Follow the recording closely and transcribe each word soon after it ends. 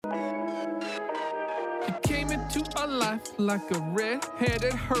to a life like a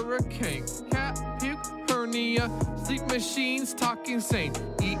red-headed hurricane. Cat, puke, hernia, sleep machines, talking sane.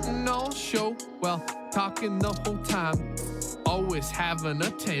 Eating all show, well, talking the whole time. Always having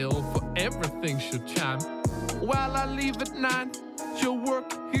a tale for everything she'll chime. While I leave at 9, she'll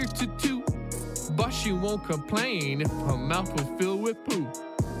work here to 2. But she won't complain if her mouth will fill with poo.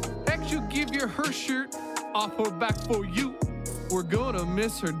 Heck, she'll give you her shirt off her back for you. We're gonna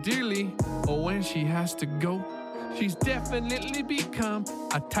miss her dearly when she has to go. She's definitely become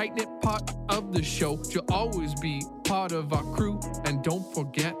a tight-knit part of the show. She'll always be part of our crew. And don't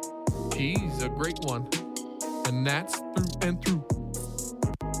forget, she's a great one. And that's through and through.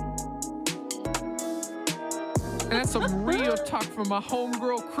 And that's some real talk from my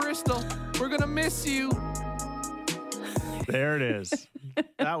homegirl, Crystal. We're gonna miss you. There it is.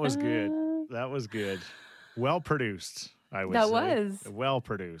 That was good. That was good. Well produced, I would say. That was. Well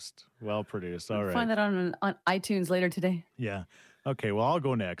produced. Well produced. All right. Find that on iTunes later today. Yeah. Okay, well, I'll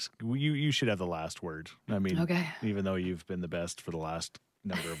go next. You should have the last word. I mean, okay. Even though you've been the best for the last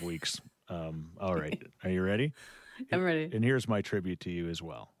number of weeks. All right. Are you ready? I'm ready. And here's my tribute to you as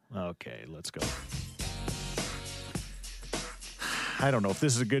well. Okay, let's go. I don't know if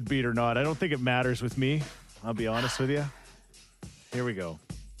this is a good beat or not. I don't think it matters with me. I'll be honest with you. Here we go.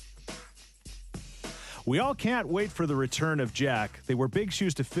 We all can't wait for the return of Jack. They were big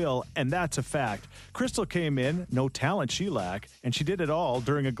shoes to fill, and that's a fact. Crystal came in, no talent she lacked, and she did it all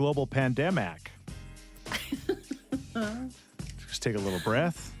during a global pandemic. Just take a little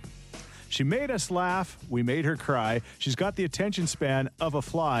breath. She made us laugh. We made her cry. She's got the attention span of a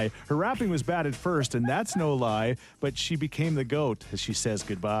fly. Her rapping was bad at first, and that's no lie, but she became the GOAT as she says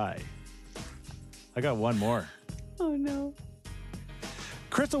goodbye. I got one more. Oh, no.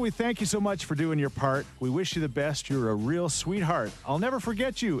 Crystal, we thank you so much for doing your part. We wish you the best. You're a real sweetheart. I'll never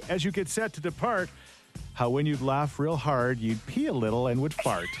forget you as you get set to depart. How when you'd laugh real hard, you'd pee a little and would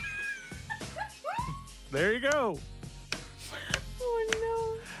fart. There you go. Oh,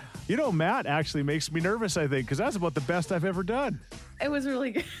 no. You know, Matt actually makes me nervous, I think, because that's about the best I've ever done. It was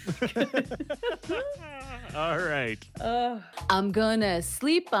really good. All right. I'm gonna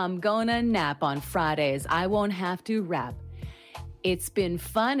sleep, I'm gonna nap on Fridays. I won't have to rap. It's been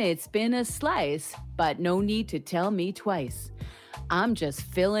fun, it's been a slice, but no need to tell me twice. I'm just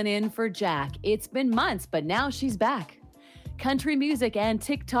filling in for Jack. It's been months, but now she's back. Country music and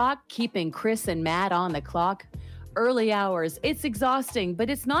TikTok, keeping Chris and Matt on the clock. Early hours, it's exhausting, but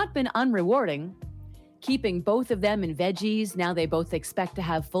it's not been unrewarding. Keeping both of them in veggies, now they both expect to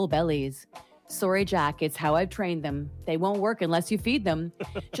have full bellies. Sorry, Jack, it's how I've trained them. They won't work unless you feed them.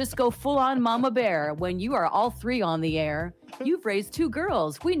 Just go full on mama bear when you are all 3 on the air. You've raised 2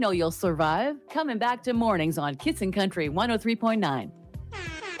 girls. We know you'll survive. Coming back to mornings on Kissin' Country 103.9.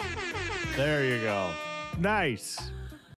 There you go. Nice.